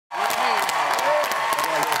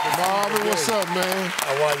Marvin, what's up, man?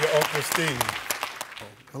 How are you, Uncle Steve?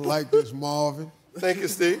 I like this, Marvin. Thank you,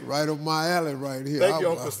 Steve. Right up my alley right here. Thank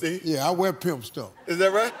you, Uncle Steve. Yeah, I wear pimp stuff. Is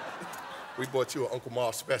that right? We bought you an Uncle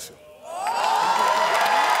Marv special.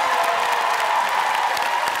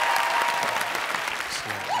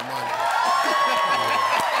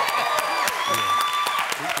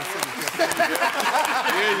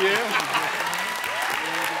 Yeah.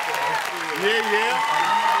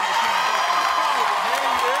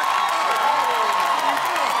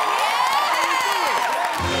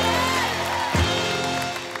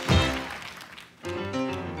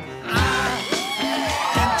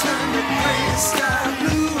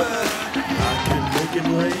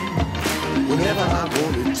 Whenever I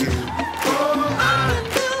wanted to. Oh, I can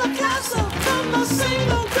build a castle from a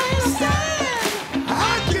single grain of sand. I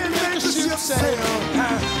can make the ship sail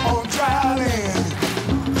on dry land.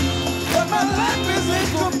 But my life is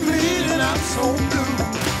incomplete and I'm so blue.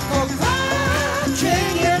 'Cause I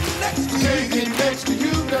can't get next to you. Can't get next to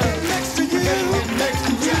you, girl. Next to you. Can't get next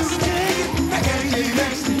to you. Just can't get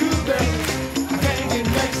next to you, girl. I can't get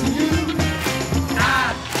next to you. I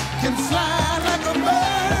can fly like a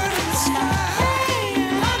bird in the sky.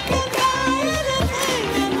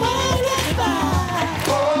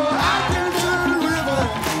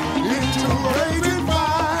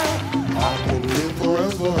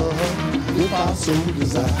 If I so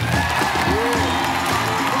desire.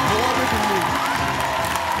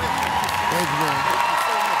 Thank you, man.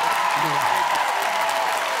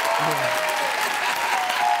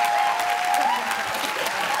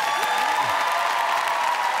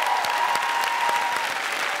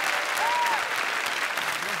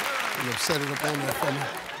 You set it up on there for me.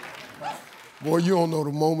 Boy, you don't know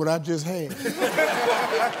the moment I just had.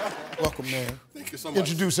 Welcome, man. Thank you so much.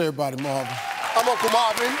 Introduce everybody, Marvin. I'm Uncle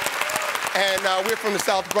Marvin, and we're from the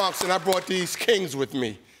South Bronx, and I brought these kings with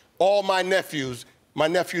me. All my nephews, my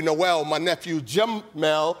nephew Noel, my nephew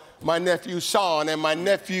Jamel, my nephew Sean, and my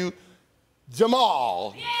nephew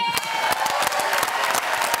Jamal. Yeah!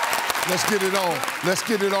 Let's get it on. Let's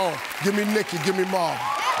get it on. Give me Nikki, give me Marvin.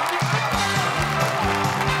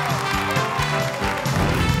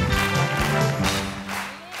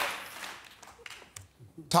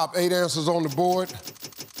 Top 8 answers on the board.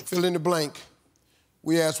 Fill in the blank.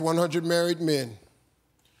 We asked 100 married men,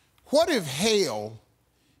 what if hell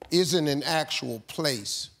isn't an actual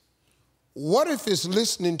place? What if it's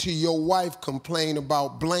listening to your wife complain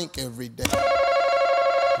about blank every day?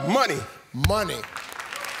 Money. Money.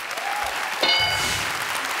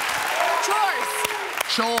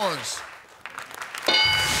 Chores.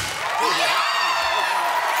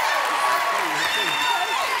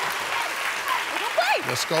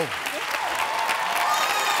 Let's go.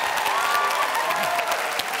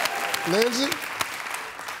 Lindsay,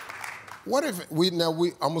 what if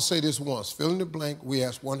I'm gonna say this once. Fill in the blank, we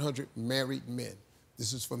asked 100 married men.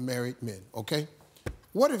 This is for married men, okay?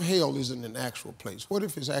 What if hell isn't an actual place? What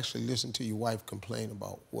if it's actually listening to your wife complain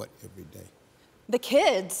about what every day? The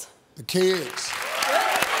kids. The kids.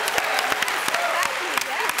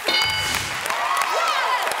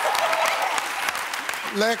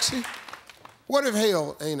 Lexi, what if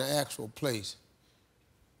hell ain't an actual place?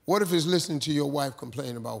 What if it's listening to your wife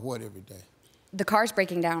complain about what every day? The car's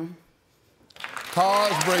breaking down.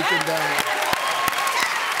 Cars breaking down.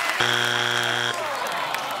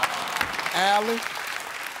 Allie,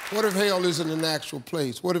 what if hell isn't an actual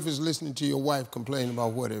place? What if it's listening to your wife complain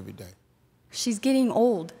about what every day? She's getting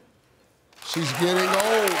old. She's getting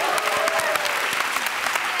old.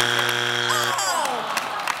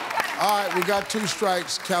 All right, we got 2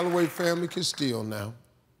 strikes. Calloway family can steal now.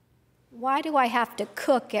 Why do I have to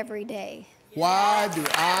cook every day? Why do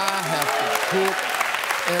I have to cook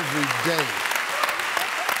every day?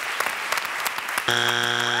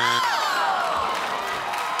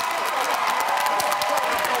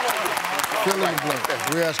 Fill in the blank.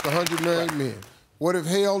 We asked 100 married men. What if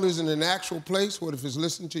hell isn't an actual place? What if it's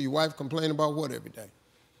listening to your wife complain about what every day?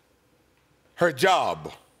 Her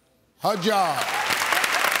job. Her job.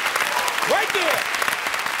 Right there.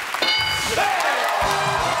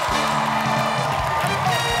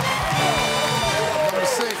 Number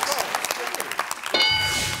 6.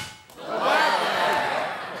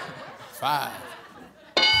 5.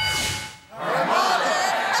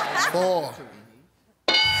 4.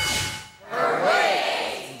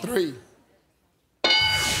 3.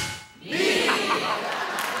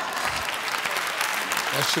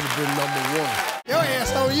 That should have been number 1. Your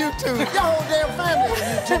ass on YouTube. Your whole damn family on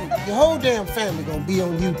YouTube. Your whole damn family gonna be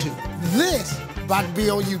on YouTube. This about to be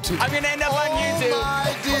on YouTube. I'm gonna end up on YouTube. Oh,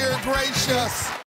 my dear gracious.